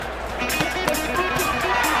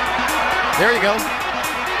There you go.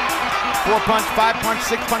 4-punch, 5-punch,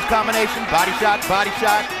 6-punch combination. Body shot,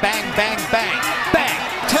 bang, bang, bang, bang.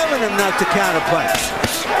 Telling him not to counterpunch.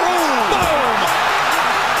 Boom!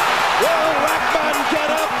 Will Rackman get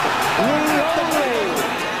up?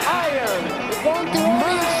 Iron. You're going through all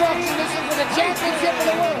the instructions. This is for the championship of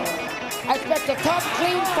the world. I expect a tough,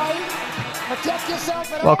 clean fight. Protect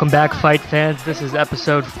yourself. Welcome back, fight fans. This is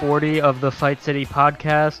episode 40 of the Fight City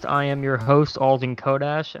podcast. I am your host, Alden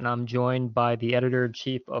Kodash, and I'm joined by the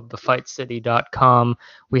editor-in-chief of thefightcity.com.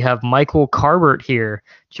 We have Michael Carbert here,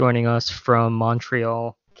 joining us from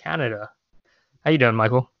Montreal, Canada. How you doing,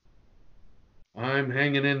 Michael? I'm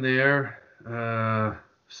hanging in there,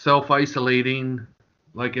 self-isolating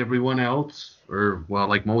like everyone else, or, well,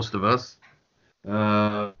 like most of us.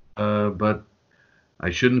 But I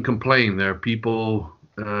shouldn't complain. There are people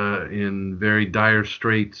in very dire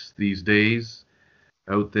straits these days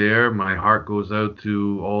out there. My heart goes out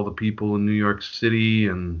to all the people in New York City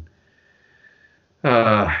and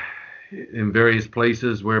in various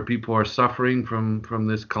places where people are suffering from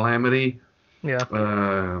this calamity.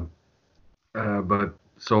 Yeah. But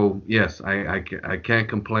so yes, I can't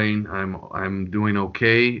complain. I'm doing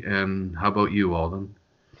okay. And how about you, Alden?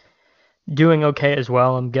 Doing okay as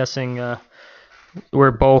well. I'm guessing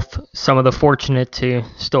we're both some of the fortunate to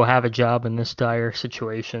still have a job in this dire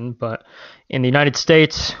situation. But in the United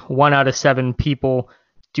States, 1 out of 7 people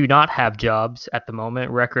do not have jobs at the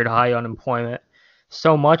moment, record high unemployment.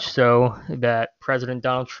 So much so that President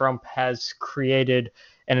Donald Trump has created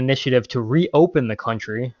an initiative to reopen the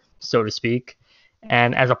country, so to speak.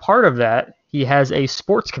 And as a part of that, he has a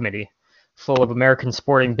sports committee full of American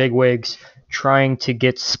sporting bigwigs trying to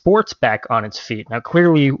get sports back on its feet. Now,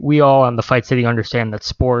 clearly, we all on the Fight City understand that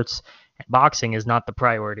sports and boxing is not the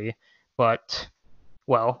priority, but,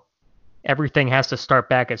 well, everything has to start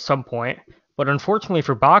back at some point. But unfortunately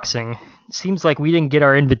for boxing, it seems like we didn't get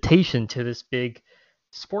our invitation to this big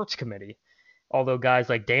sports committee. Although guys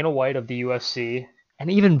like Dana White of the UFC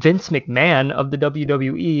and even Vince McMahon of the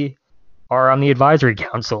WWE are on the advisory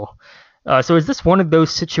council. So is this one of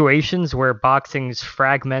those situations where boxing's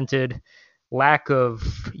fragmented, lack of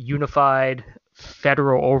unified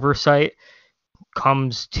federal oversight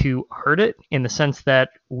comes to hurt it in the sense that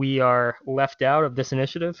we are left out of this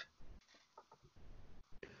initiative?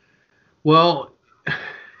 Well,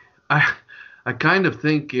 I kind of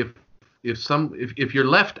think if you're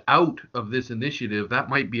left out of this initiative, that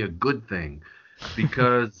might be a good thing,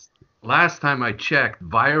 because last time I checked,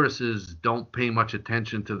 viruses don't pay much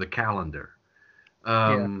attention to the calendar.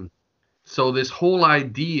 So this whole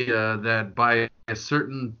idea that by a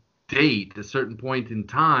certain date, a certain point in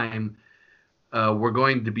time, we're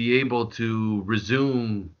going to be able to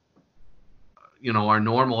resume, our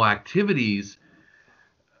normal activities,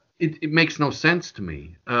 it makes no sense to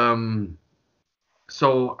me.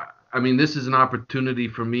 So, I mean, this is an opportunity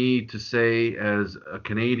for me to say as a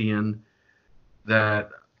Canadian that,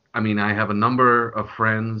 I mean, I have a number of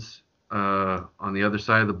friends on the other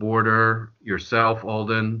side of the border, yourself,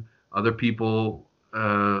 Alden, other people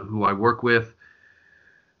who I work with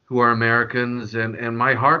who are Americans, and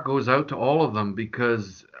my heart goes out to all of them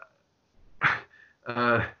because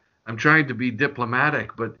I'm trying to be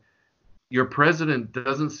diplomatic, but your president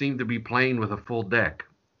doesn't seem to be playing with a full deck.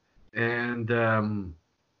 And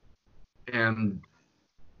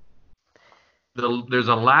there's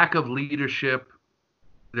a lack of leadership.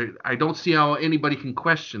 I don't see how anybody can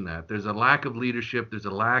question that. There's a lack of leadership. There's a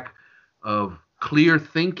lack of clear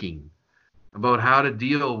thinking about how to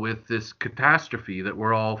deal with this catastrophe that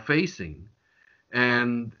we're all facing.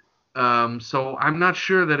 And so I'm not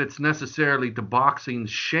sure that it's necessarily to boxing's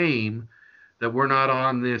shame that we're not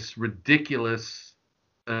on this ridiculous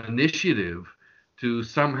initiative to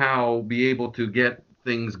somehow be able to get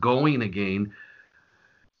things going again.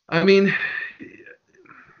 I mean,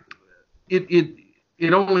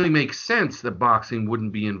 it only makes sense that boxing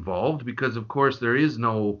wouldn't be involved because, of course, there is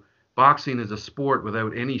no boxing is a sport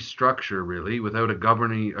without any structure, really, without a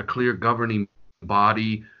clear governing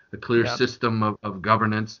body, a clear system of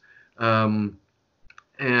governance. So,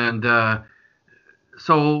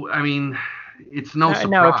 I mean, it's no surprise.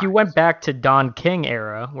 Now, if you went back to Don King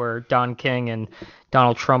era, where Don King and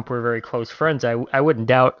Donald Trump were very close friends, I wouldn't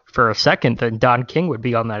doubt for a second that Don King would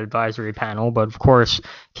be on that advisory panel. But, of course,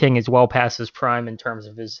 King is well past his prime in terms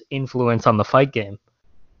of his influence on the fight game.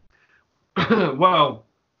 Well,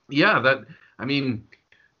 yeah,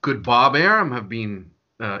 could Bob Arum have been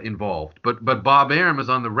involved? But Bob Arum is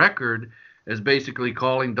on the record as basically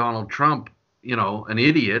calling Donald Trump, an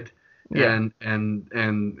idiot, and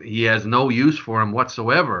he has no use for him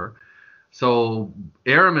whatsoever. So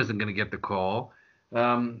Arum isn't going to get the call.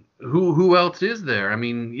 Who else is there? I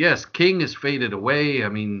mean, yes, King has faded away. I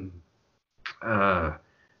mean,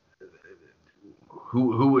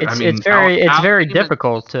 who? I mean, It's Al very Heyman,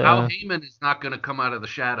 difficult Al to. Heyman is not going to come out of the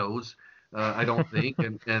shadows, I don't think,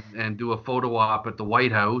 and do a photo op at the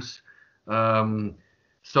White House.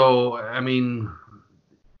 So I mean,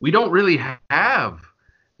 we don't really have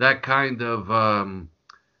that kind of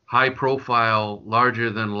high profile, larger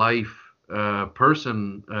than life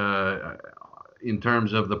person in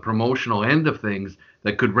terms of the promotional end of things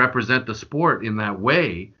that could represent the sport in that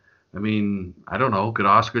way. I mean, I don't know. Could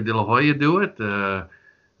Oscar De La Hoya do it?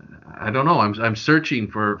 I don't know. I'm searching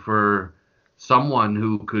for someone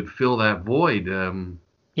who could fill that void.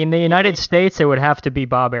 In the United States, it would have to be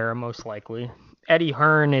Bob Arum, most likely. Eddie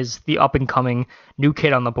Hearn is the up-and-coming new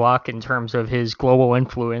kid on the block in terms of his global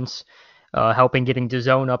influence, helping getting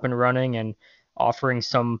DAZN up and running and offering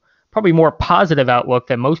some probably more positive outlook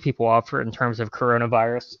than most people offer in terms of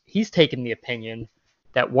coronavirus. He's taken the opinion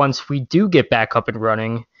that once we do get back up and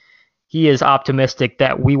running, he is optimistic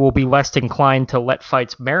that we will be less inclined to let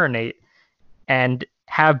fights marinate and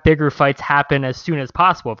have bigger fights happen as soon as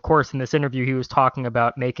possible. Of course, in this interview, he was talking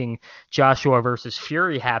about making Joshua versus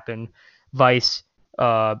Fury happen, vice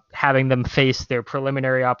having them face their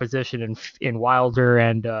preliminary opposition in Wilder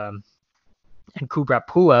and Kubrat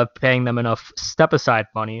Pula, paying them enough step-aside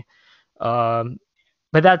money. But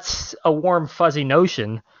that's a warm, fuzzy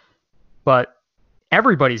notion. But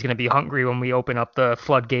everybody's going to be hungry when we open up the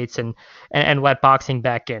floodgates and let boxing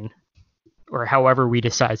back in, or however we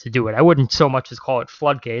decide to do it. I wouldn't so much as call it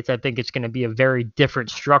floodgates. I think it's going to be a very different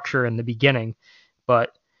structure in the beginning,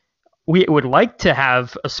 but we would like to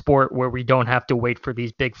have a sport where we don't have to wait for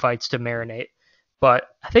these big fights to marinate. But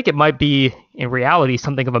I think it might be, in reality,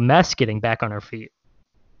 something of a mess getting back on our feet.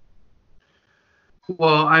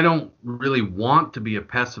 Well, I don't really want to be a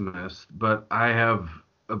pessimist, but I have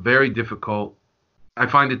a very difficult. I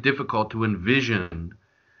find it difficult to envision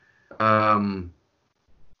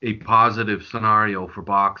a positive scenario for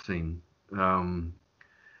boxing.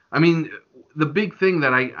 I mean, the big thing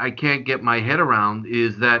that I can't get my head around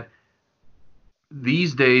is that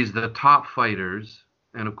these days the top fighters,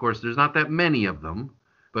 and of course there's not that many of them,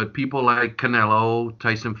 but people like Canelo,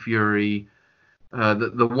 Tyson Fury,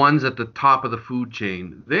 the ones at the top of the food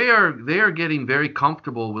chain, they are getting very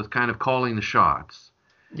comfortable with kind of calling the shots.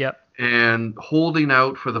 Yep. And holding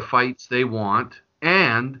out for the fights they want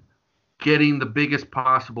and getting the biggest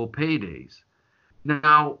possible paydays.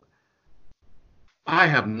 Now, I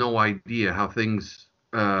have no idea how things,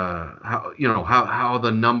 how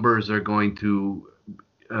the numbers are going to,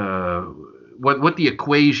 what the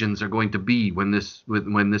equations are going to be when this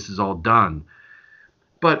is all done.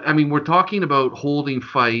 But I mean, we're talking about holding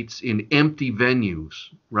fights in empty venues,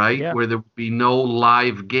 right? Yeah. Where there would be no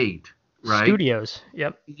live gate, right? Studios.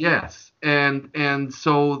 Yep. Yes, and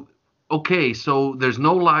so. Okay, so there's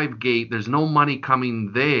no live gate, there's no money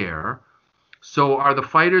coming there. So are the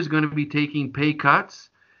fighters going to be taking pay cuts?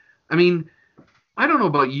 I mean, I don't know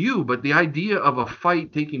about you, but the idea of a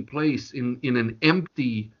fight taking place in an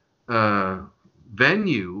empty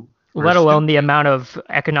venue, let alone the amount of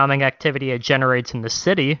economic activity it generates in the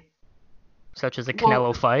city, such as a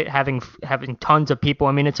Canelo fight, having tons of people.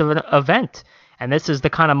 I mean, it's an event. And this is the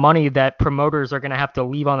kind of money that promoters are going to have to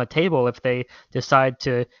leave on the table if they decide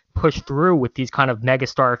to push through with these kind of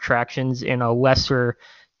megastar attractions in a lesser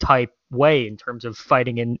type way in terms of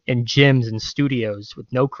fighting in gyms and studios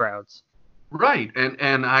with no crowds. Right.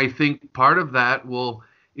 And I think part of that will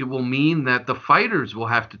mean that the fighters will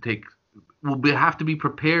have to be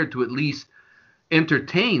prepared to at least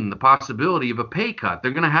entertain the possibility of a pay cut. They're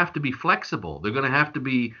going to have to be flexible. They're going to have to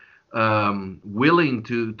be willing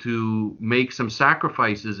to make some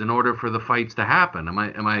sacrifices in order for the fights to happen. Am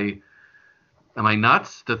I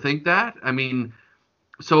nuts to think that? I mean,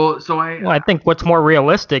 I think what's more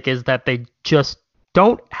realistic is that they just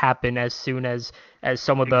don't happen as soon as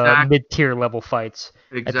some of the mid-tier level fights.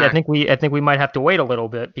 Exactly. I think we might have to wait a little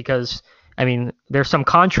bit because I mean, there's some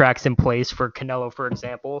contracts in place for Canelo, for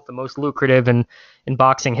example, the most lucrative in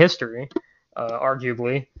boxing history,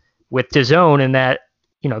 arguably, with DAZN, in that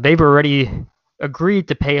they've already agreed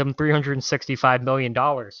to pay him $365 million.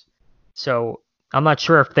 So I'm not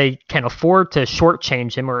sure if they can afford to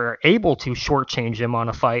shortchange him or are able to shortchange him on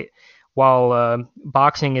a fight while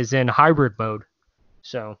boxing is in hybrid mode.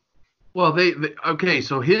 So, well, okay,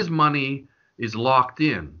 so his money is locked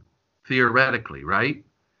in theoretically, right?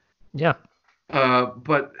 Yeah.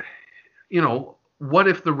 But what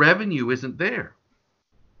if the revenue isn't there?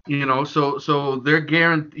 So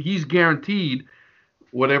he's guaranteed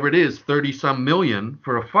whatever it is, 30 some million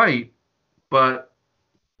for a fight, but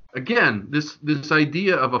again, this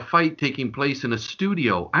idea of a fight taking place in a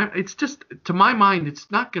studio, it's just, to my mind,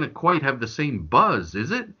 it's not going to quite have the same buzz,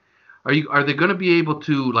 is it? Are they going to be able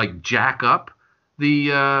to like jack up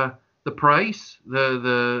the price?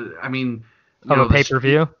 I mean, of a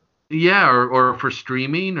pay-per-view? Yeah, or for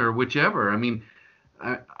streaming or whichever. I mean,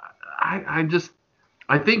 I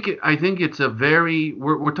think it's a very,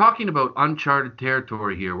 we're talking about uncharted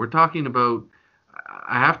territory here. We're talking about,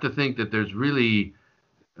 I have to think that there's really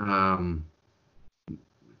not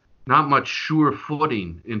much sure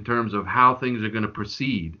footing in terms of how things are going to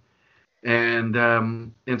proceed,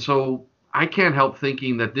 and so I can't help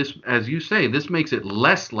thinking that this, as you say, this makes it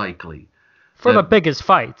less likely for the biggest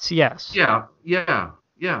fights. Yes. Yeah.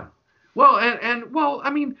 Well, and well, I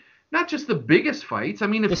mean, not just the biggest fights. I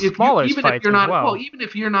mean, if you're not even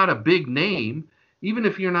if you're not a big name,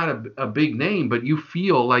 a big name, but you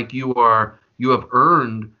feel like you have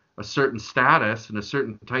earned a certain status and a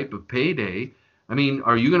certain type of payday. I mean,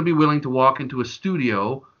 are you going to be willing to walk into a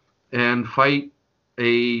studio and fight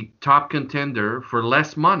a top contender for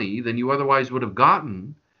less money than you otherwise would have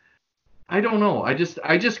gotten? I don't know. I just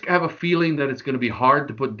have a feeling that it's going to be hard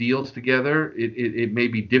to put deals together. It may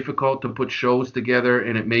be difficult to put shows together,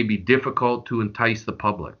 and it may be difficult to entice the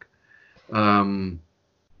public.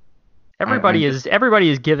 Everybody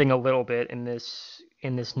is giving a little bit in this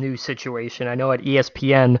new situation. I know at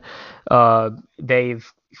ESPN,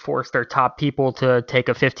 they've forced their top people to take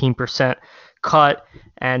a 15% cut,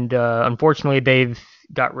 and unfortunately, they've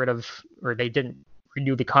got rid of, or they didn't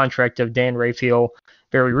renew the contract of Dan Raphael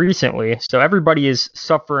very recently. So everybody is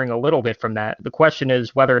suffering a little bit from that. The question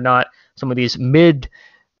is whether or not some of these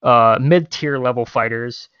mid-tier level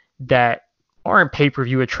fighters that aren't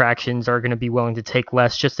pay-per-view attractions are going to be willing to take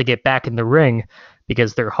less just to get back in the ring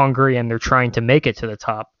because they're hungry and they're trying to make it to the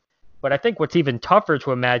top. But I think what's even tougher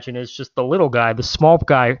to imagine is just the little guy, the small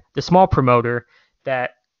promoter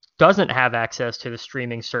that doesn't have access to the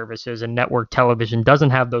streaming services and network television, doesn't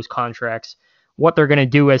have those contracts, what they're going to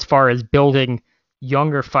do as far as building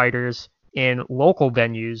younger fighters in local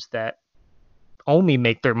venues that only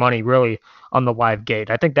make their money really on the live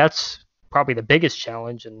gate. I think that's probably the biggest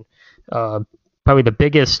challenge and probably the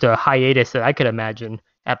biggest hiatus that I could imagine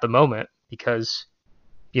at the moment because,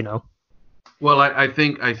 Well, I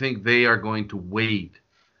think they are going to wait.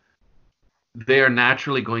 They are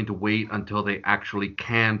naturally going to wait until they actually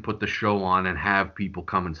can put the show on and have people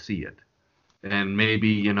come and see it. And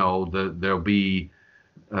maybe, there'll be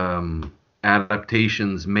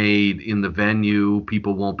adaptations made in the venue.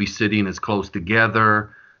 People won't be sitting as close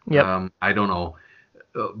together. Yep. I don't know.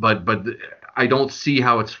 But I don't see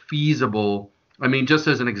how it's feasible. I mean, just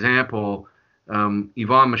as an example,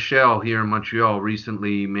 Yvon Michel here in Montreal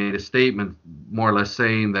recently made a statement more or less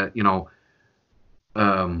saying that,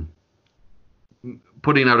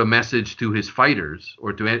 putting out a message to his fighters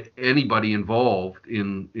or to anybody involved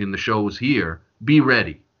in the shows here, be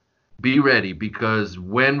ready. Be ready, because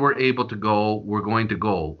when we're able to go, we're going to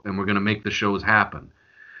go, and we're going to make the shows happen.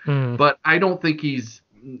 But I don't think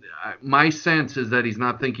my sense is that he's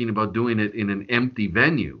not thinking about doing it in an empty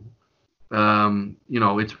venue.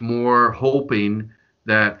 It's more hoping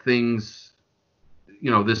that things,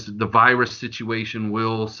 the virus situation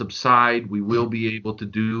will subside. We will be able to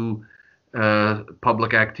do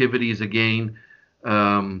public activities again.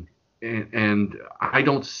 And I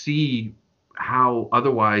don't see how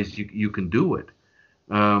otherwise you can do it.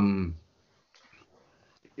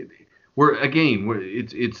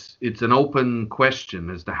 It's an open question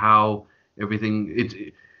as to how everything.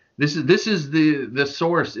 This is the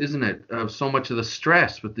source, isn't it, of so much of the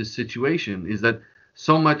stress with this situation, is that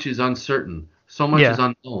so much is uncertain, so much is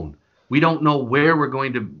unknown. We don't know where we're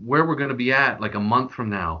going to be at like a month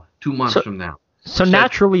from now, 2 months from now. So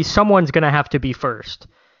naturally, someone's going to have to be first.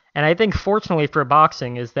 And I think fortunately for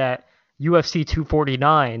boxing is that UFC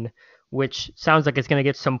 249, which sounds like it's going to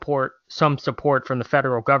get some support from the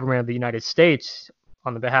federal government of the United States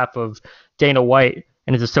on the behalf of Dana White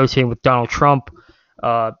and is associated with Donald Trump,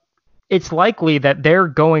 it's likely that they're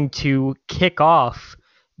going to kick off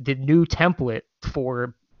the new template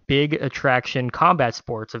for big attraction combat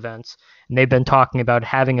sports events. And they've been talking about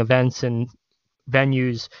having events in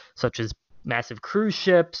venues such as massive cruise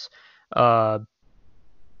ships.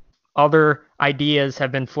 Other ideas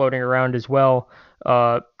have been floating around as well.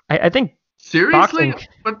 I think seriously, boxing,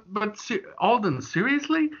 but Alden,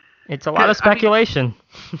 seriously, it's a lot of speculation.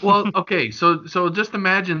 Well, okay, so just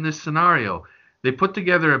imagine this scenario: they put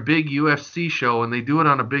together a big UFC show and they do it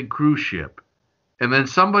on a big cruise ship, and then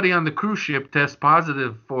somebody on the cruise ship tests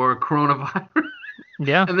positive for coronavirus.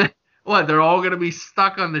 Yeah. And then what? They're all going to be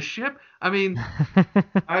stuck on the ship? I mean,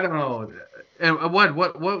 I don't know. And what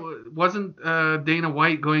wasn't Dana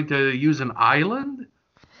White going to use an island?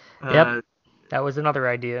 Yep, that was another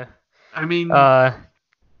idea. I mean, Uh,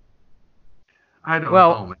 I don't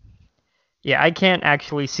well, know, man. yeah, I can't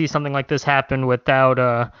actually see something like this happen without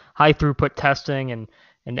high throughput testing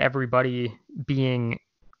and everybody being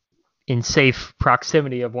in safe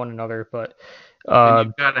proximity of one another. But And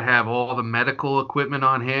you've got to have all the medical equipment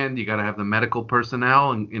on hand. You got to have the medical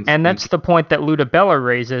personnel, and that's the point that Ludabella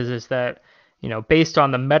raises, is that, based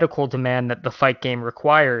on the medical demand that the fight game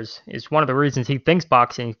requires, is one of the reasons he thinks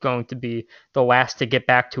boxing is going to be the last to get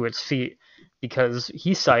back to its feet, because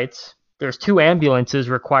he cites there's 2 ambulances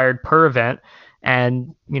required per event,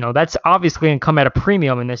 and that's obviously going to come at a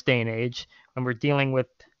premium in this day and age when we're dealing with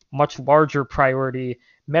much larger priority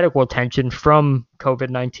medical attention from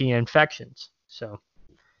COVID-19 infections. So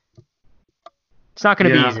it's not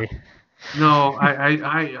going to be easy. No,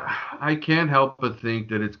 I can't help but think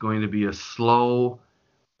that it's going to be a slow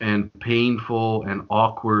and painful and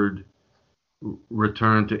awkward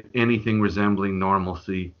return to anything resembling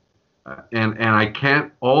normalcy. And I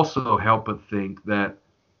can't also help but think that,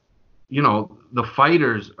 the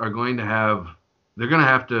fighters are going to have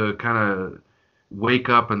to kind of wake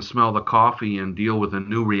up and smell the coffee and deal with a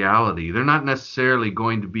new reality. They're not necessarily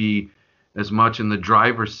going to be as much in the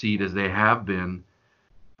driver's seat as they have been.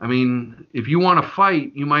 I mean, if you want to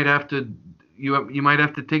fight, you might have to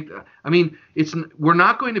take. I mean, we're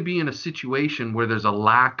not going to be in a situation where there's a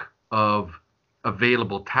lack of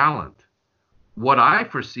available talent. What I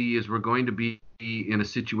foresee is we're going to be in a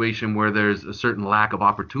situation where there's a certain lack of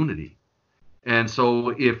opportunity. And so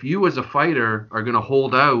if you as a fighter are going to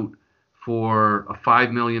hold out for a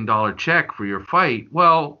 $5 million check for your fight,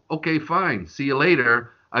 well, okay, fine. See you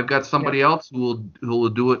later. I've got somebody else who will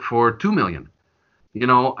do it for $2 million.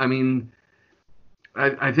 I mean,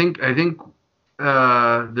 I think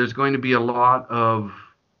there's going to be a lot of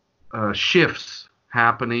shifts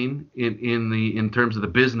happening in terms of the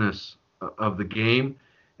business of the game.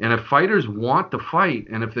 And if fighters want to fight,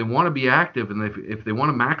 and if they want to be active, and if they want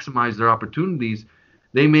to maximize their opportunities,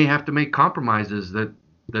 they may have to make compromises that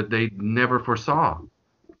they never foresaw.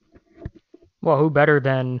 Well, who better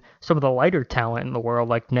than some of the lighter talent in the world,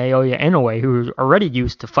 like Naoya Inoue, who's already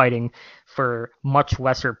used to fighting for much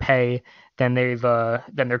lesser pay than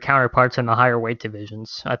than their counterparts in the higher weight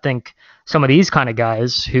divisions. I think some of these kind of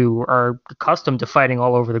guys who are accustomed to fighting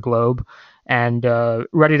all over the globe and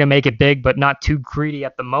ready to make it big, but not too greedy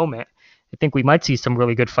at the moment, I think we might see some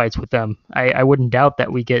really good fights with them. I wouldn't doubt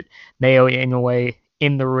that we get Naoya Inoue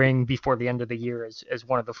in the ring before the end of the year as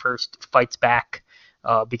one of the first fights back,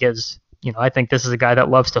 because I think this is a guy that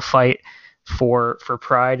loves to fight for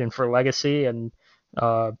pride and for legacy, and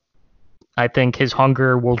I think his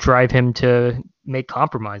hunger will drive him to make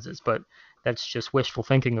compromises, but that's just wishful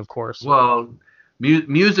thinking, of course. Well,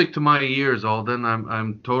 music to my ears, Alden.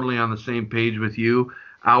 I'm totally on the same page with you.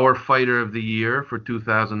 Our fighter of the year for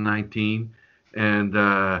 2019, and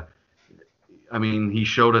I mean, he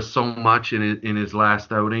showed us so much in his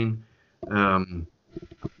last outing. I'm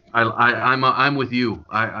with you.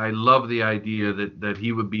 I love the idea that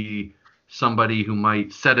he would be somebody who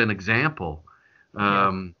might set an example,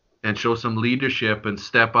 and show some leadership and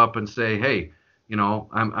step up and say, hey,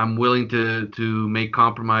 I'm willing to make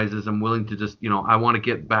compromises. I'm willing to just, I want to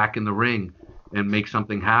get back in the ring and make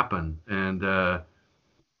something happen. And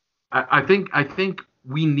I think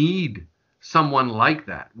we need someone like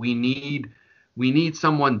that. We need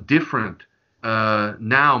someone different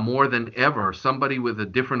now more than ever. Somebody with a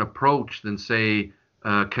different approach than, say,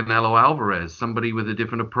 Canelo Alvarez. Somebody with a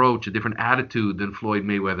different approach, a different attitude than Floyd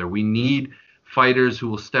Mayweather. We need fighters who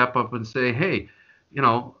will step up and say, hey,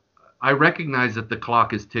 I recognize that the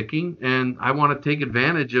clock is ticking, and I want to take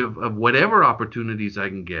advantage of whatever opportunities I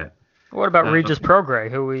can get. What about Regis Prograis,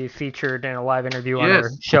 who we featured in a live interview on our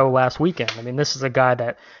show last weekend? I mean, this is a guy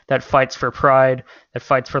that fights for pride, that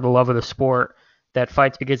fights for the love of the sport, that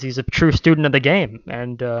fights because he's a true student of the game.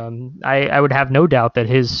 And I would have no doubt that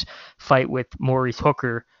his fight with Maurice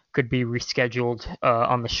Hooker could be rescheduled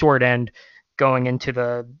on the short end going into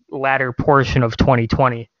the latter portion of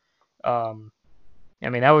 2020. I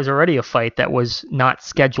mean, that was already a fight that was not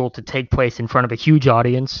scheduled to take place in front of a huge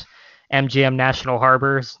audience. MGM National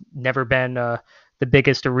Harbor's never been the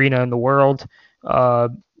biggest arena in the world.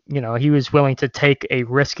 He was willing to take a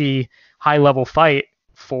risky, high-level fight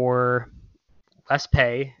for less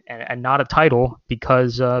pay and not a title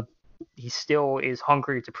because he still is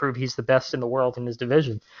hungry to prove he's the best in the world in his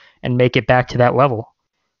division and make it back to that level.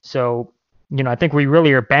 So, I think we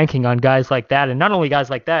really are banking on guys like that, and not only guys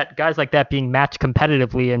like that being matched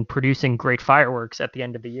competitively and producing great fireworks at the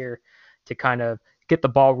end of the year to kind of get the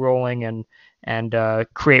ball rolling and and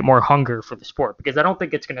create more hunger for the sport. Because I don't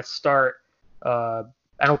think it's going to start. I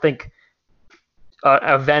don't think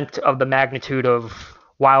an event of the magnitude of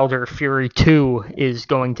Wilder Fury 2 is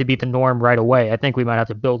going to be the norm right away. I think we might have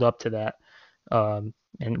to build up to that.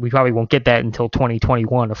 And we probably won't get that until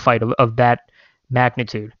 2021, a fight of that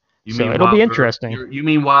magnitude. So it'll be interesting. You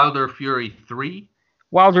mean Wilder Fury 3?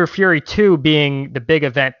 Wilder Fury 2 being the big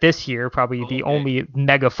event this year, probably the only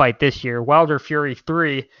mega fight this year. Wilder Fury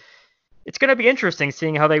 3, it's going to be interesting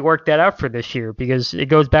seeing how they work that out for this year, because it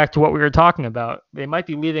goes back to what we were talking about. They might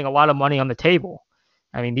be leaving a lot of money on the table.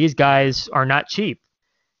 I mean, these guys are not cheap.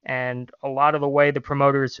 And a lot of the way the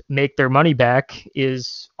promoters make their money back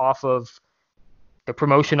is off of the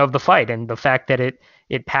promotion of the fight and the fact that it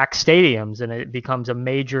packs stadiums and it becomes a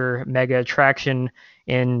major mega attraction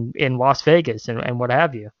in Las Vegas and what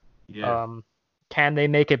have you. Yeah. Can they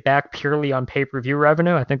make it back purely on pay-per-view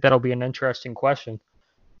revenue? I think that'll be an interesting question.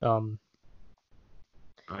 I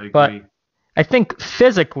agree. But I think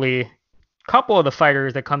physically, a couple of the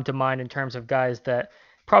fighters that come to mind in terms of guys that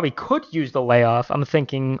probably could use the layoff, I'm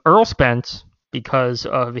thinking Earl Spence, because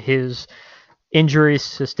of his injuries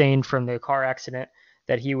sustained from the car accident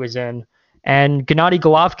that he was in, and Gennady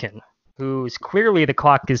Golovkin, who's clearly the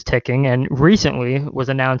clock is ticking, and recently was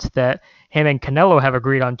announced that him and Canelo have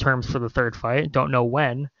agreed on terms for the third fight. Don't know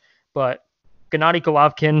when, but Gennady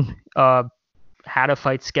Golovkin had a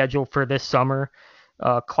fight scheduled for this summer.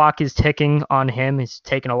 Clock is ticking on him. He's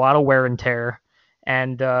taken a lot of wear and tear,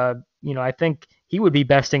 and I think he would be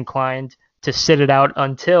best inclined to sit it out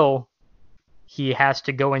until he has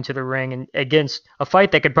to go into the ring and against a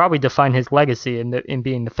fight that could probably define his legacy in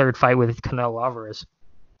being the third fight with Canelo Alvarez.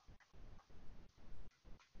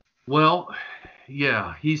 Well,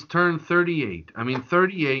 yeah, he's turned 38. I mean,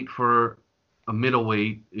 38 for a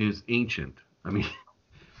middleweight is ancient. I mean,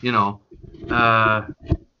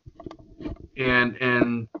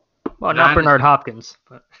 and well, not Bernard Hopkins,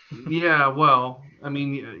 but yeah, well, I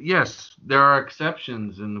mean, yes, there are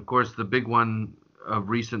exceptions, and of course, the big one of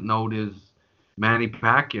recent note is Manny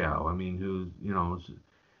Pacquiao. I mean,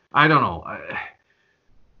 I don't know.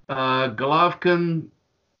 Golovkin,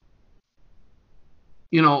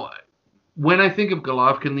 when I think of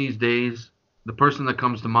Golovkin these days, the person that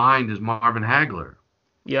comes to mind is Marvin Hagler.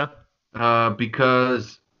 Yeah.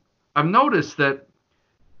 Because I've noticed that,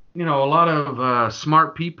 a lot of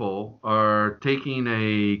smart people are taking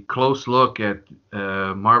a close look at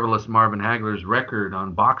marvelous Marvin Hagler's record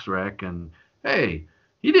on BoxRec, and hey,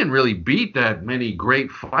 he didn't really beat that many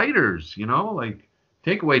great fighters, like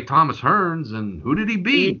take away Thomas Hearns, and who did he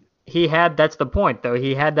beat? He had, that's the point, though.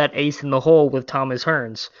 He had that ace in the hole with Thomas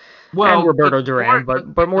Hearns and Roberto Duran,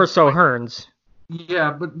 but more so Hearns.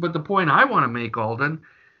 Yeah, but the point I want to make, Alden,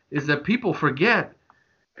 is that people forget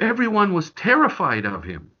everyone was terrified of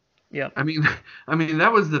him. Yeah. I mean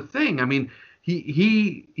that was the thing. I mean,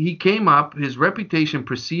 he came up, his reputation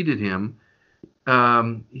preceded him.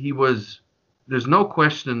 He was, there's no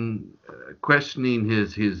questioning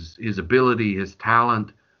his ability, his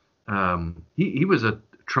talent. He was a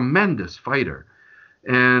tremendous fighter,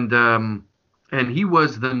 and he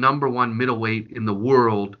was the number one middleweight in the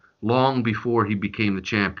world long before he became the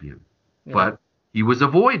champion. Yeah. But he was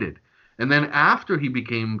avoided, and then after he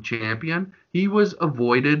became champion, he was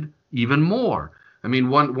avoided even more. I mean,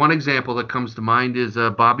 one example that comes to mind is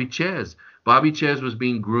Bobby Ches. Bobby Ches was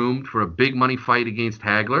being groomed for a big money fight against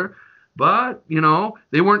Hagler, but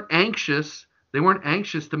they weren't anxious. They weren't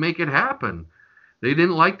anxious to make it happen. They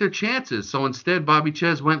didn't like their chances, so instead Bobby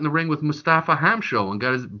Ches went in the ring with Mustafa Hamsho and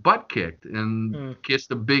got his butt kicked and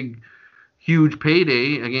kissed a big, huge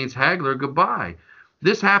payday against Hagler goodbye.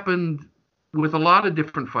 This happened with a lot of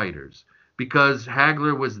different fighters because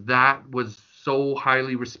Hagler was so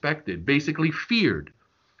highly respected, basically feared.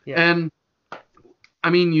 Yeah. And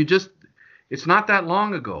I mean, it's not that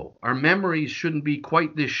long ago. Our memories shouldn't be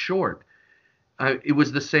quite this short. It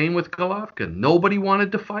was the same with Golovkin. Nobody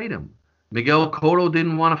wanted to fight him. Miguel Cotto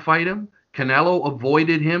didn't want to fight him. Canelo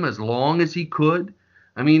avoided him as long as he could.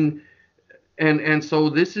 I mean, and so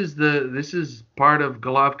this is part of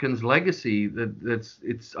Golovkin's legacy.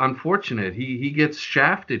 It's unfortunate. He gets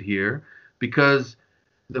shafted here because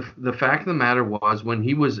the fact of the matter was, when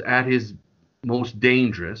he was at his most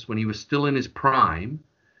dangerous, when he was still in his prime,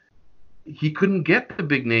 he couldn't get the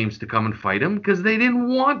big names to come and fight him because they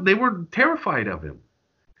were terrified of him.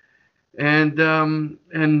 And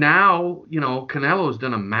now, Canelo's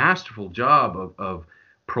done a masterful job of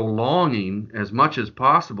prolonging as much as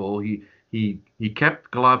possible. He kept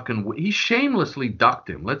Golovkin. He shamelessly ducked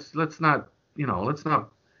him. Let's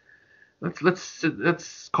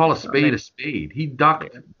call a spade a spade. He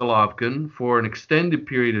ducked Golovkin for an extended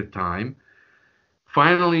period of time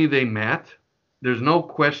Finally, they met. There's no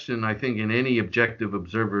question, I think, in any objective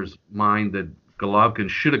observer's mind that Golovkin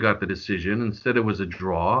should have got the decision. Instead, it was a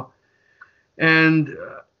draw. And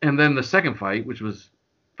then the second fight, which was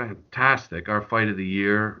fantastic, our fight of the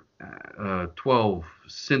year, 12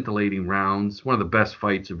 scintillating rounds, one of the best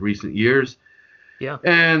fights of recent years. Yeah.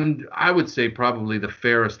 And I would say probably the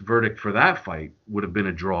fairest verdict for that fight would have been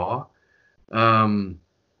a draw.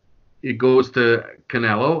 It goes to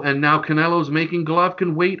Canelo, and now Canelo's making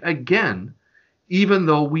Golovkin wait again, even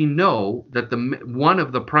though we know that one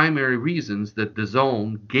of the primary reasons that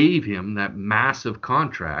DAZN gave him that massive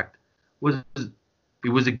contract was it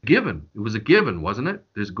was a given. It was a given, wasn't it?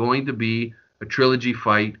 There's going to be a trilogy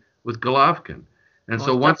fight with Golovkin. And Well,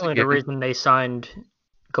 so it's once definitely again, the reason they signed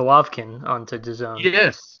Golovkin onto DAZN.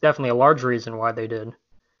 yes. Definitely a large reason why they did.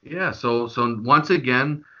 Yeah, so once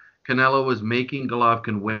again, Canelo is making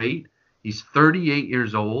Golovkin wait. He's 38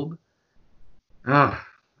 years old.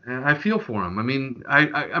 And I feel for him. I mean,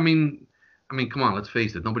 I mean, come on, let's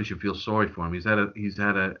face it. Nobody should feel sorry for him. He's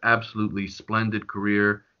had an absolutely splendid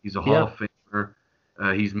career. He's a Hall of Famer.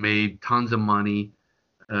 He's made tons of money.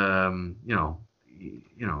 You know,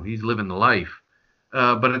 he's living the life.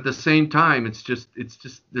 But at the same time, it's just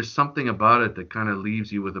there's something about it that kind of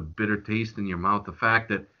leaves you with a bitter taste in your mouth. The fact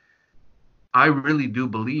that I really do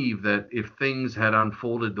believe that if things had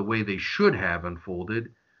unfolded the way they should have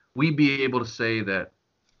unfolded, we'd be able to say that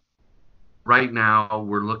right now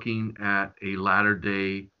we're looking at a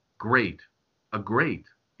latter-day great,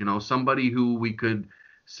 somebody who we could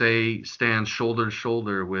say stands shoulder to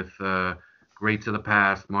shoulder with greats of the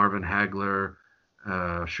past, Marvin Hagler,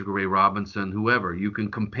 Sugar Ray Robinson, whoever. You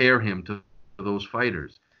can compare him to those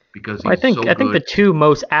fighters because he's so good. I think the two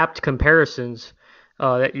most apt comparisons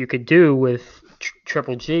that you could do with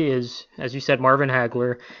Triple G is, as you said, Marvin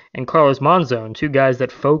Hagler and Carlos Monzon, two guys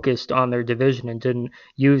that focused on their division and didn't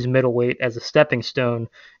use middleweight as a stepping stone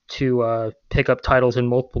to pick up titles in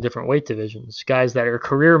multiple different weight divisions. Guys that are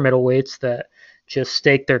career middleweights that just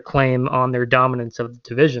stake their claim on their dominance of the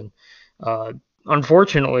division.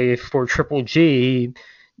 Unfortunately for Triple G,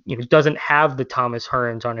 he doesn't have the Thomas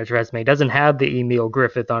Hearns on his resume, doesn't have the Emil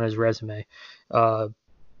Griffith on his resume.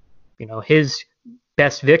 His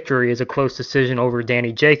best victory is a close decision over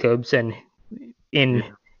Danny Jacobs, and in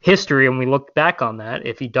history, when we look back on that,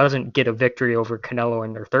 if he doesn't get a victory over Canelo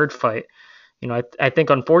in their third fight, I think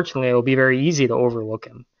unfortunately it will be very easy to overlook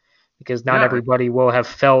him because not everybody will have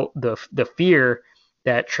felt the fear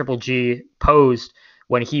that Triple G posed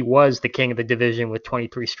when he was the king of the division with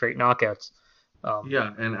 23 straight knockouts.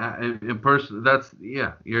 And in person,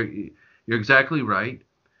 you're exactly right.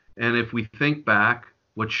 And if we think back,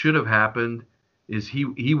 what should have happened is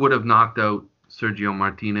he would have knocked out Sergio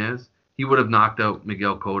Martinez. He would have knocked out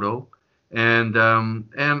Miguel Cotto, and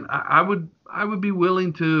I would be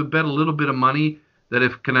willing to bet a little bit of money that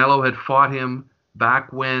if Canelo had fought him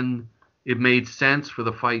back when it made sense for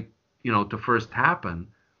the fight, to first happen,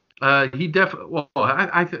 he definitely. Well,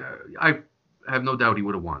 I have no doubt he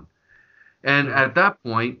would have won. And at that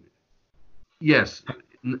point, yes,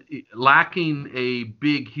 lacking a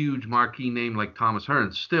big, huge marquee name like Thomas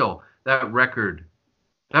Hearns, still that record,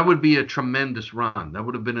 that would be a tremendous run. That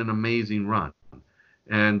would have been an amazing run.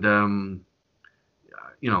 And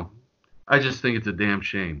I just think it's a damn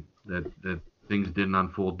shame that things didn't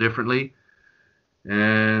unfold differently.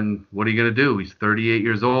 And what are you going to do? He's 38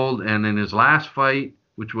 years old, and in his last fight,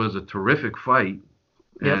 which was a terrific fight,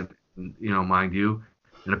 and mind you,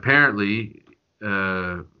 and apparently,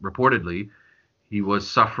 reportedly, he was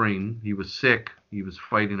suffering. He was sick. He was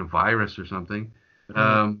fighting a virus or something. He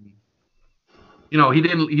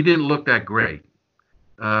didn't look that great.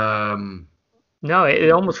 No,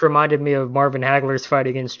 it almost reminded me of Marvin Hagler's fight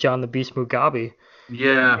against John the Beast Mugabe.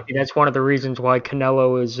 Yeah. And that's one of the reasons why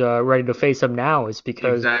Canelo is ready to face him now, is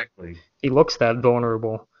because he looks that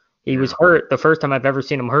vulnerable. He was hurt. The first time I've ever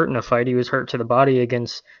seen him hurt in a fight, he was hurt to the body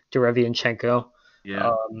against Derevianchenko.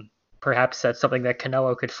 Yeah. Perhaps that's something that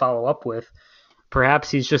Canelo could follow up with.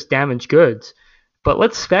 Perhaps he's just damaged goods. But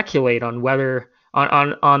let's speculate on whether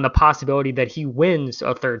on the possibility that he wins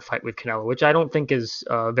a third fight with Canelo, which I don't think is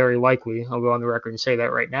very likely. I'll go on the record and say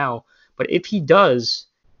that right now. But if he does,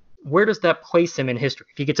 where does that place him in history?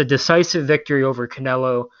 If he gets a decisive victory over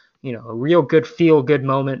Canelo, a real good feel-good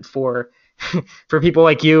moment for people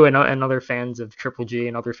like you and other fans of Triple G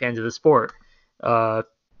and other fans of the sport,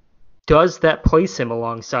 does that place him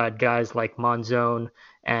alongside guys like Monzon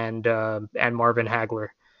and Marvin Hagler?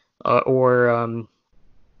 Or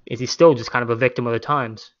is he still just kind of a victim of the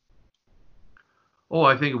times? Oh,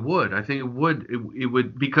 I think it would. It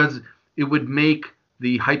would because it would make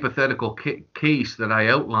the hypothetical case that I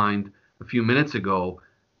outlined a few minutes ago,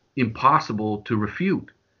 impossible to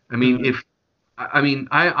refute. I mean,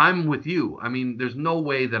 I'm with you. I mean, there's no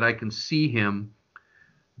way that I can see him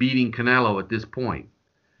beating Canelo at this point.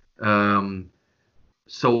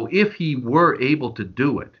 So if he were able to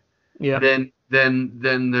do it, then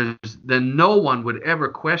no one would ever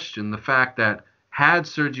question the fact that had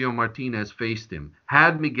Sergio Martinez faced him,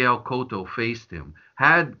 had Miguel Cotto faced him,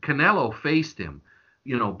 had Canelo faced him,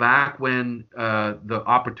 back when the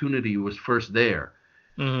opportunity was first there,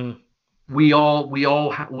 we all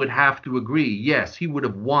would have to agree, yes, he would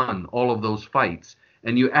have won all of those fights.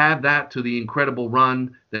 And you add that to the incredible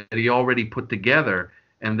run that he already put together,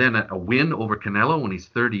 and then a win over Canelo when he's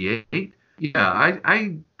 38. Yeah,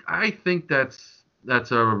 I think that's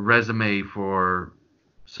a resume for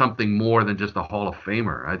something more than just a Hall of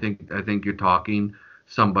Famer. I think you're talking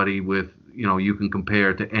somebody with, you can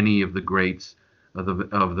compare to any of the greats of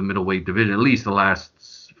the middleweight division, at least the last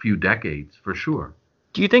few decades, for sure.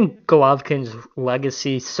 Do you think Golovkin's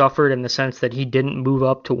legacy suffered in the sense that he didn't move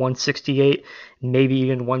up to 168, maybe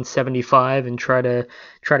even 175, and try to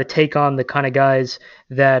take on the kind of guys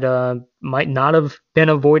that might not have been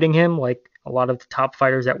avoiding him, like a lot of the top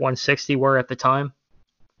fighters at 160 were at the time?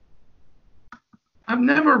 I've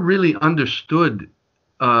never really understood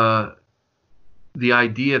the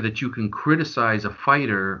idea that you can criticize a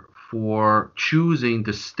fighter for choosing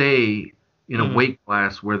to stay in a weight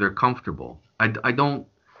class where they're comfortable. I don't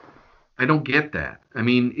get that. I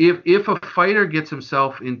mean, if a fighter gets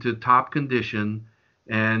himself into top condition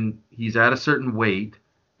and he's at a certain weight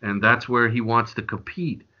and that's where he wants to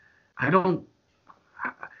compete, I don't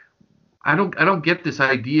get this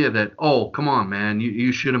idea that, oh, come on, man,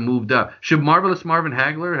 you should have moved up. Should Marvelous Marvin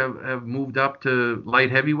Hagler have moved up to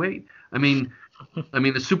light heavyweight? I mean,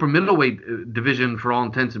 the super middleweight division, for all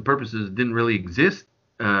intents and purposes, didn't really exist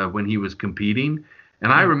when he was competing.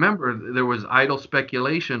 And I remember there was idle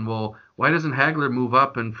speculation. Well, why doesn't Hagler move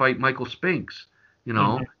up and fight Michael Spinks?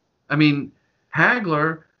 I mean,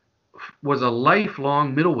 Hagler was a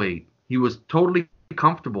lifelong middleweight. He was totally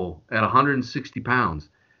comfortable at 160 pounds.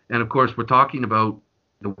 And of course, we're talking about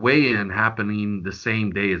the weigh-in happening the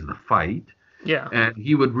same day as the fight. Yeah. And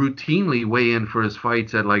he would routinely weigh in for his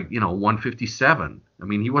fights at 157. I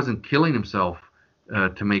mean, he wasn't killing himself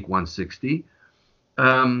to make 160.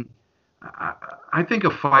 I think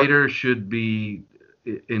a fighter should be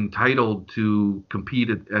entitled to compete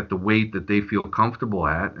at the weight that they feel comfortable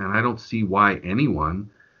at, and I don't see why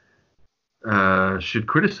anyone should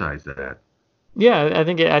criticize that. Yeah, I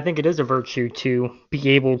think it is a virtue to be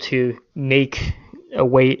able to make a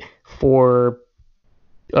weight for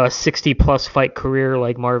a 60-plus fight career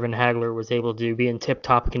like Marvin Hagler was able to be in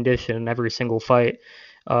tip-top condition in every single fight.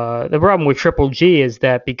 The problem with Triple G is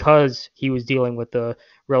that because he was dealing with a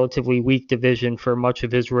relatively weak division for much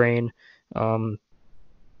of his reign,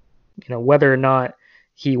 whether or not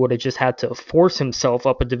he would have just had to force himself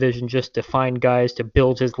up a division just to find guys to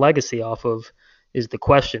build his legacy off of is the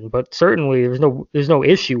question. But certainly there's no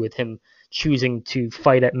issue with him choosing to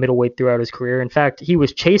fight at middleweight throughout his career. In fact, he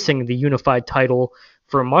was chasing the unified title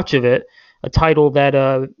for much of it, a title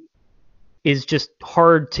that is just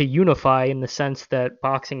hard to unify in the sense that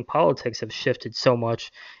boxing politics have shifted so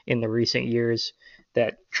much in the recent years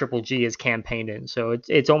that Triple G has campaigned in. So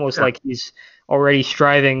it's almost like he's already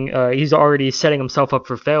he's already setting himself up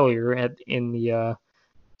for failure in the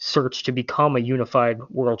search to become a unified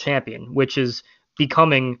world champion, which is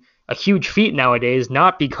becoming a huge feat nowadays,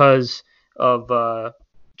 not because of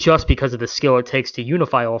just because of the skill it takes to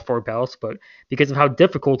unify all four belts, but because of how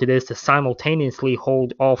difficult it is to simultaneously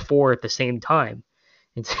hold all four at the same time.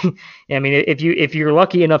 I mean, if you're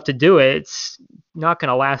lucky enough to do it, it's not going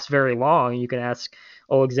to last very long. You can ask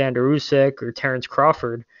Alexander Usyk or Terence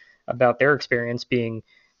Crawford about their experience being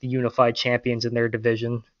the unified champions in their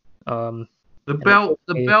division. The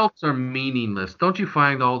belts are meaningless. Don't you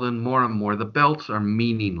find, Alden, more and more? The belts are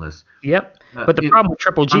meaningless. Yep. But the problem with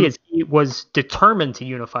Triple G is he was determined to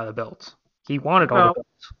unify the belts. He wanted all the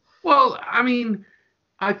belts. Well, I mean,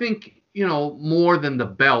 I think, more than the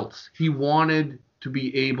belts, he wanted to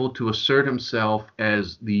be able to assert himself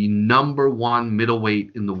as the number one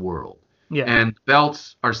middleweight in the world. Yeah. And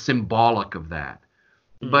belts are symbolic of that.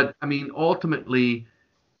 But, I mean, ultimately,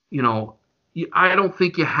 I don't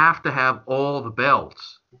think you have to have all the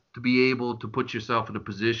belts to be able to put yourself in a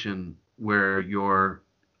position where you're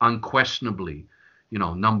unquestionably,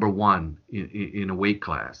 number one in a weight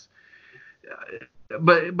class.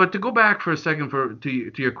 But to go back for a second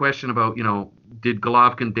to your question about, did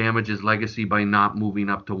Golovkin damage his legacy by not moving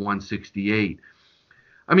up to 168?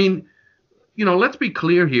 I mean, let's be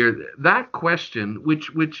clear here. That question,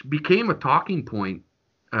 which became a talking point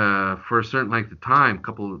for a certain length of time, a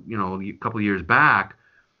couple years back.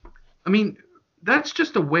 I mean, that's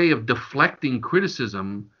just a way of deflecting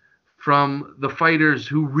criticism from the fighters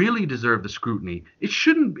who really deserve the scrutiny.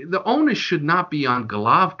 The onus should not be on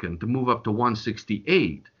Golovkin to move up to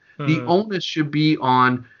 168. The onus should be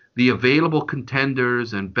on the available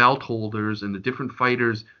contenders and belt holders and the different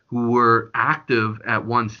fighters who were active at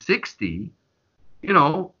 160,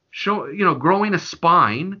 growing a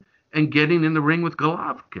spine and getting in the ring with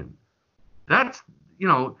Golovkin. That's,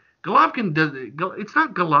 Golovkin it's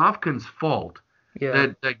not Golovkin's fault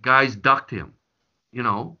that guys ducked him,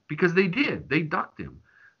 because they did. They ducked him.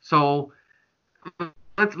 So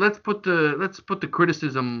let's put the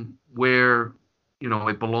criticism where,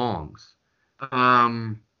 it belongs.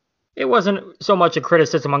 It wasn't so much a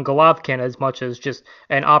criticism on Golovkin as much as just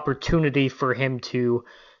an opportunity for him to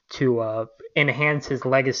enhance his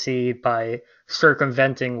legacy by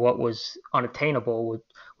circumventing what was unattainable,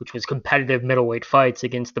 which was competitive middleweight fights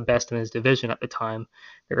against the best in his division at the time.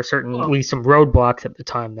 There were certainly some roadblocks at the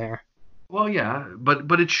time there. Well, yeah,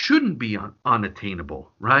 but it shouldn't be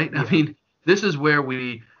unattainable, right? Yeah. I mean, this is where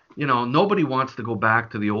nobody wants to go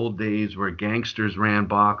back to the old days where gangsters ran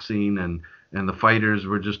boxing and the fighters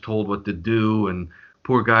were just told what to do, and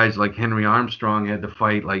poor guys like Henry Armstrong had to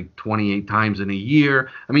fight like 28 times in a year.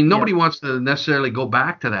 I mean, nobody wants to necessarily go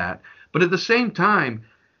back to that. But at the same time,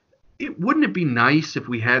 wouldn't it be nice if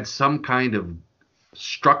we had some kind of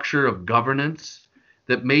structure of governance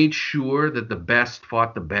that made sure that the best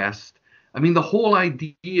fought the best? I mean, the whole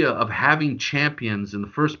idea of having champions in the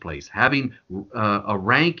first place, having a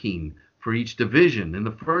ranking for each division in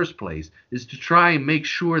the first place, is to try and make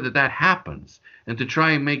sure that happens, and to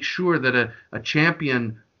try and make sure that a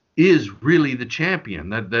champion is really the champion,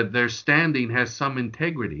 that their standing has some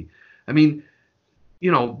integrity. I mean,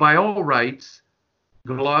 by all rights,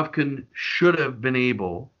 Golovkin should have been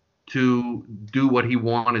able to do what he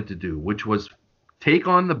wanted to do, which was take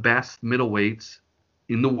on the best middleweights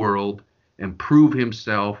in the world and prove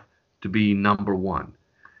himself to be number one.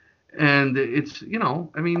 And it's,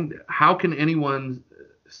 I mean, how can anyone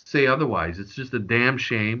say otherwise? It's just a damn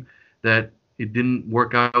shame that it didn't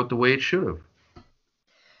work out the way it should have.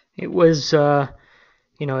 It was,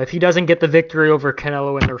 if he doesn't get the victory over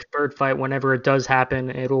Canelo in their third fight, whenever it does happen,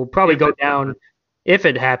 it'll probably go down. If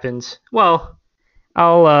it happens, well,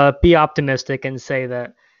 I'll be optimistic and say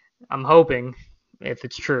that I'm hoping, if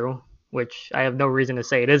it's true, which I have no reason to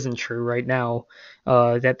say it isn't true right now,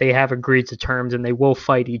 that they have agreed to terms and they will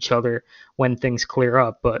fight each other when things clear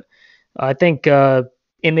up. But I think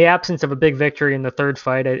in the absence of a big victory in the third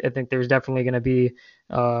fight, I think there's definitely going to be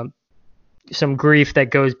some grief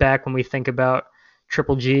that goes back when we think about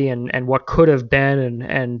Triple G and what could have been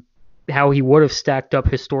and how he would have stacked up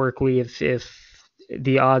historically if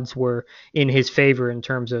the odds were in his favor in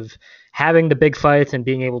terms of having the big fights and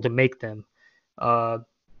being able to make them.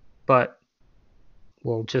 But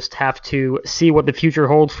we'll just have to see what the future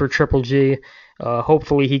holds for Triple G.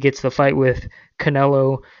 Hopefully he gets the fight with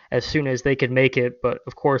Canelo as soon as they can make it. But,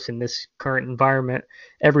 of course, in this current environment,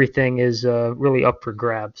 everything is really up for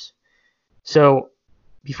grabs. So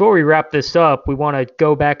before we wrap this up, we want to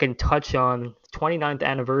go back and touch on the 29th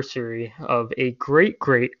anniversary of a great,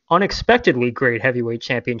 unexpectedly great heavyweight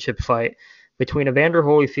championship fight between Evander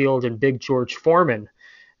Holyfield and Big George Foreman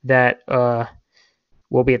that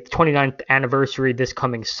will be at the 29th anniversary this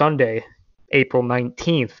coming Sunday, April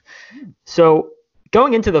 19th. So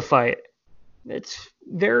going into the fight, it's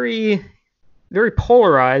very, very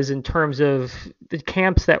polarized in terms of the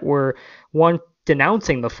camps that were, one,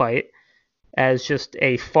 denouncing the fight as just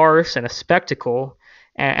a farce and a spectacle,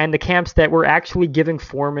 and the camps that were actually giving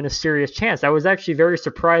Foreman a serious chance. I was actually very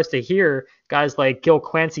surprised to hear guys like Gil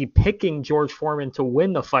Clancy picking George Foreman to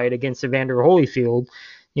win the fight against Evander Holyfield,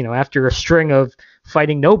 after a string of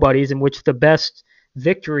fighting nobodies in which the best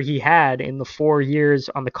victory he had in the 4 years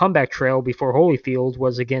on the comeback trail before Holyfield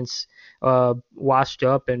was against washed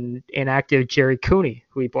up and inactive Jerry Cooney,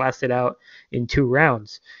 who he blasted out in 2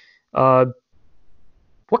 rounds.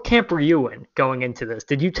 What camp were you in going into this?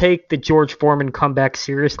 Did you take the George Foreman comeback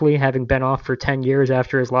seriously, having been off for 10 years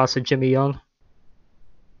after his loss to Jimmy Young?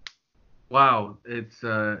 Wow, it's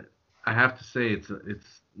I have to say it's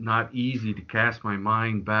not easy to cast my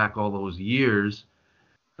mind back all those years.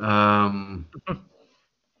 I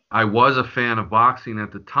was a fan of boxing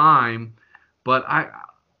at the time, but I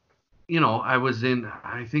was in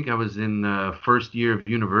first year of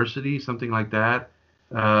university, something like that.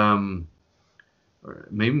 Or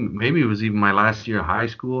maybe it was even my last year of high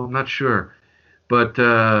school. I'm not sure, but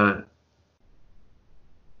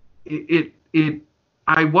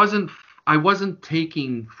I wasn't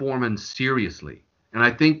taking Foreman seriously. And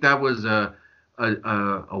I think that was a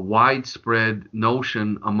widespread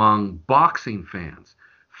notion among boxing fans.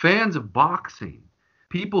 Fans of boxing,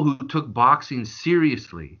 people who took boxing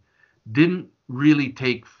seriously, didn't really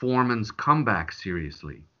take Foreman's comeback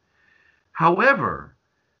seriously. However,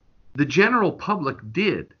 the general public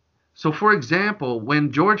did. So, for example,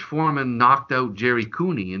 when George Foreman knocked out Jerry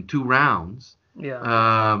Cooney in 2 rounds,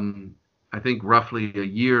 I think roughly a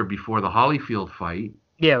year before the Holyfield fight.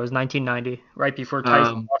 Yeah, it was 1990, right before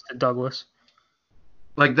Tyson lost to Douglas.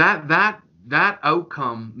 Like that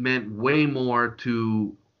outcome meant way more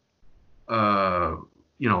to,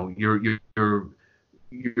 your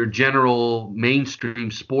general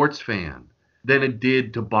mainstream sports fan than it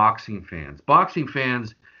did to boxing fans. Boxing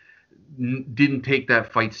fans didn't take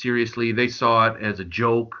that fight seriously. They saw it as a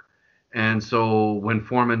joke. And so when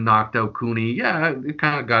Foreman knocked out Cooney, it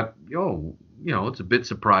kind of got, it's a bit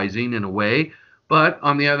surprising in a way. But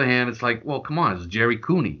on the other hand, it's like, well, come on, it's Jerry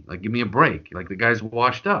Cooney. Like, give me a break. Like, the guy's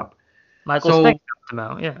washed up. Michael Spick knocked him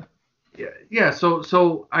out, yeah. Yeah,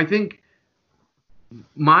 so I think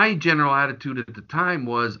my general attitude at the time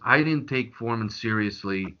was I didn't take Foreman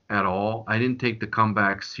seriously at all. I didn't take the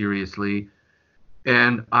comeback seriously.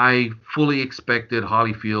 And I fully expected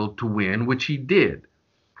Holyfield to win, which he did.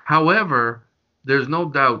 However, there's no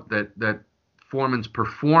doubt that Foreman's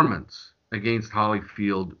performance against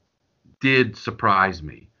Holyfield did surprise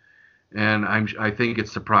me. And I think it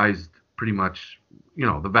surprised pretty much,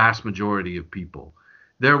 the vast majority of people.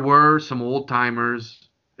 There were some old timers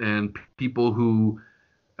and people who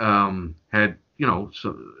had,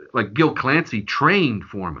 so like Gil Clancy trained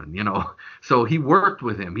Foreman, so he worked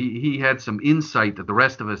with him. He had some insight that the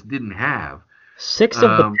rest of us didn't have. 6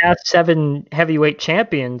 of the past 7 heavyweight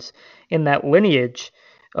champions in that lineage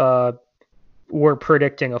were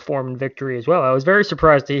predicting a Foreman victory as well. I was very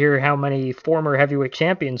surprised to hear how many former heavyweight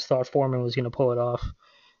champions thought Foreman was going to pull it off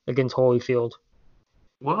against Holyfield.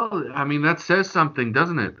 Well, I mean, that says something,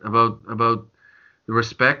 doesn't it, about the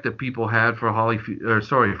respect that people had for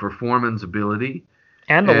for Foreman's ability,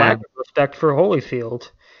 and the lack of respect for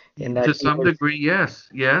Holyfield. To some degree, yes.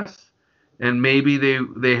 And maybe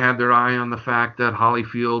they had their eye on the fact that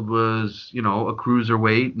Holyfield was, a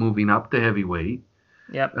cruiserweight moving up to heavyweight.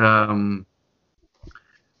 Yep.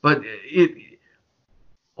 But it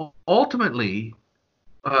ultimately,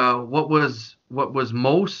 what was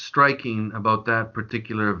most striking about that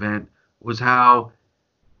particular event was how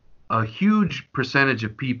a huge percentage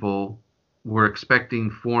of people were expecting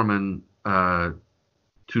Foreman to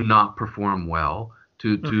not perform well,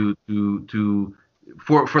 for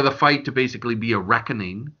the fight to basically be a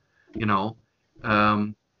reckoning, and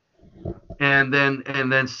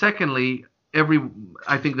then secondly,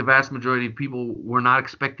 I think the vast majority of people were not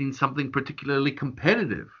expecting something particularly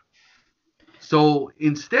competitive. So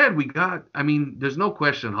instead we got, there's no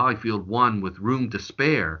question Holyfield won with room to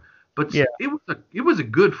spare, but yeah. It was a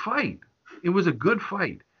good fight. It was a good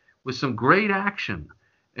fight with some great action.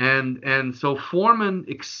 And so Foreman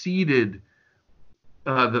exceeded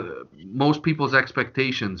most people's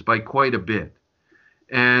expectations by quite a bit.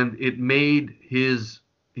 And it made his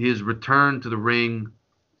return to the ring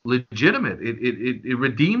legitimate. It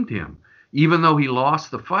redeemed him. Even though he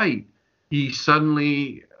lost the fight, he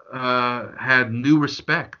suddenly had new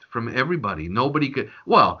respect from everybody. Nobody could.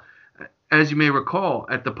 Well, as you may recall,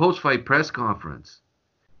 at the post-fight press conference,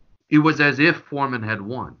 it was as if Foreman had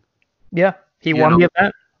won. Yeah, he won the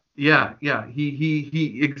event. Yeah.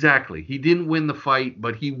 He exactly. He didn't win the fight,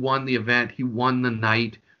 but he won the event. He won the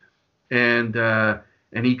night, and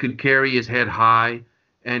he could carry his head high,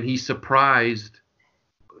 and he surprised,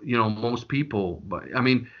 most people. But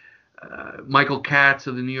Michael Katz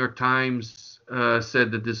of the New York Times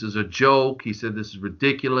said that this is a joke. He said this is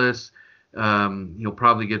ridiculous. He'll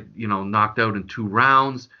probably get knocked out in 2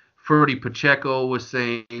 rounds. Ferdy Pacheco was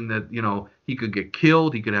saying that he could get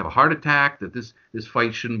killed, he could have a heart attack, that this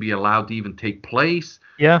fight shouldn't be allowed to even take place.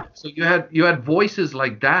 Yeah. So you had voices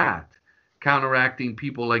like that counteracting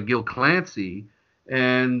people like Gil Clancy,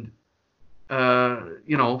 and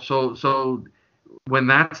so when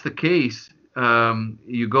that's the case,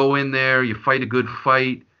 you go in there, you fight a good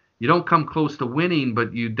fight, you don't come close to winning,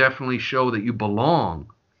 but you definitely show that you belong.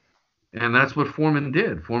 And that's what Foreman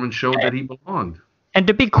did. Foreman showed that he belonged. And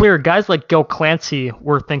to be clear, guys like Gil Clancy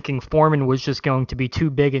were thinking Foreman was just going to be too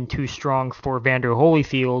big and too strong for Vander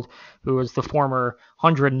Holyfield, who was the former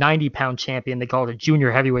 190-pound champion. They called it a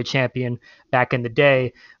junior heavyweight champion back in the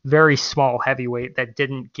day. Very small heavyweight that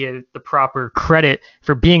didn't give the proper credit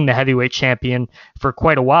for being the heavyweight champion for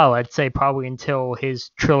quite a while. I'd say probably until his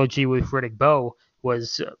trilogy with Riddick Bowe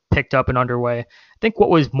was picked up and underway. I think what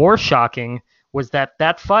was more shocking was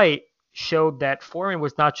that fight showed that Foreman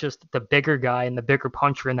was not just the bigger guy and the bigger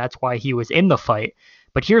puncher, and that's why he was in the fight.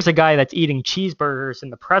 But here's a guy that's eating cheeseburgers in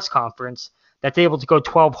the press conference that's able to go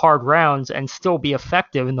 12 hard rounds and still be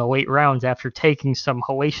effective in the late rounds after taking some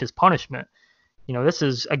hellacious punishment. This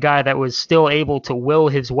is a guy that was still able to will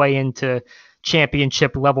his way into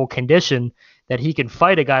championship level condition, that he can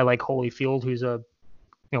fight a guy like Holyfield, who's a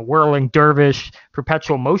whirling dervish,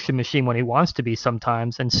 perpetual motion machine when he wants to be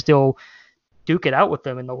sometimes, and still duke it out with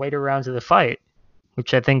them in the later rounds of the fight,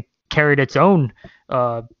 which I think carried its own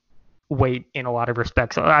weight in a lot of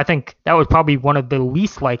respects. I think that was probably one of the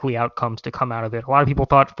least likely outcomes to come out of it. A lot of people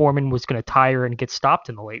thought Foreman was going to tire and get stopped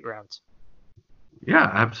in the late rounds.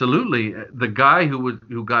 Yeah, absolutely. The guy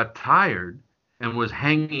who got tired and was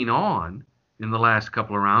hanging on in the last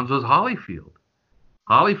couple of rounds was Holyfield.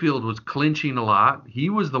 Holyfield was clinching a lot.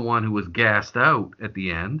 He was the one who was gassed out at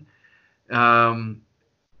the end. Again,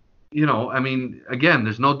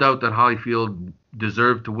 there's no doubt that Holyfield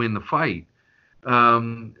deserved to win the fight.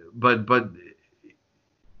 But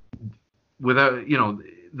without,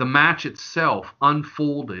 the match itself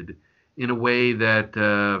unfolded in a way that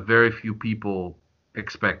very few people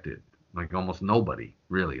expected, like almost nobody,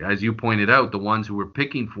 really. As you pointed out, the ones who were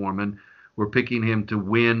picking Foreman were picking him to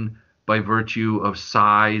win by virtue of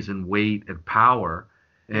size and weight and power.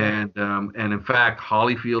 And in fact,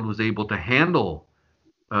 Holyfield was able to handle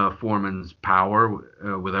Foreman's power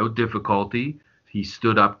without difficulty. He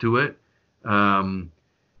stood up to it. So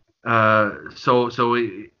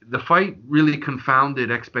the fight really confounded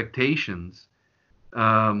expectations.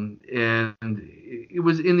 And it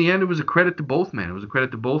was, in the end, it was a credit to both men. It was a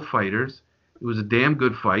credit to both fighters. It was a damn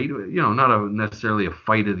good fight. Not necessarily a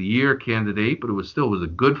fight of the year candidate, but it was a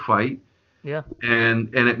good fight. Yeah.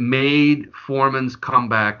 And it made Foreman's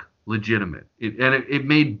comeback legitimate. It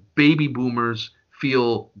made baby boomers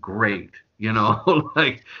feel great.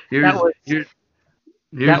 Like here's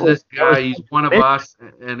this guy. He's one of us,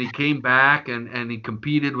 and he came back and he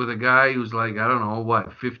competed with a guy who's like, I don't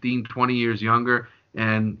know, 15, 20 years younger,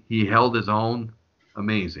 and he held his own.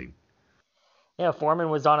 Amazing. Yeah, Foreman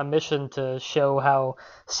was on a mission to show how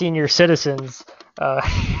senior citizens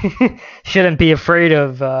shouldn't be afraid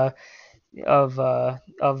of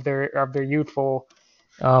their youthful,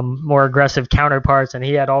 more aggressive counterparts, and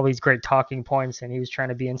he had all these great talking points, and he was trying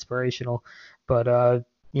to be inspirational. But I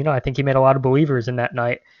think he made a lot of believers in that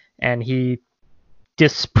night, and he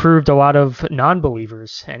disproved a lot of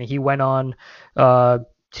non-believers, and he went on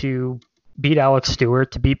to beat Alex Stewart,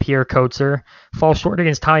 to beat Pierre Coetzer, fall short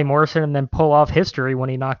against Tommy Morrison, and then pull off history when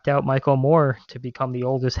he knocked out Michael Moore to become the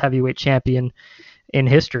oldest heavyweight champion in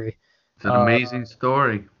history. It's an amazing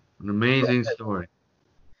story. An amazing story.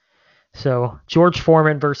 So George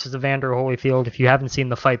Foreman versus Evander Holyfield. If you haven't seen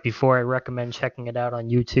the fight before, I recommend checking it out on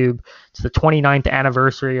YouTube. It's the 29th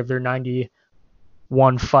anniversary of their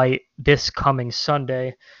 91 fight this coming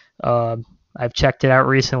Sunday. I've checked it out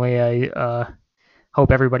recently. I hope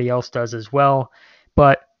everybody else does as well.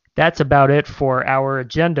 But that's about it for our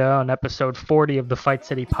agenda on episode 40 of the Fight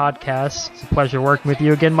City podcast. It's a pleasure working with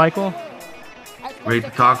you again, Michael. Great to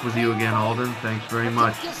talk with you again, Alden. Thanks very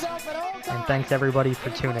much. And thanks everybody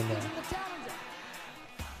for tuning in.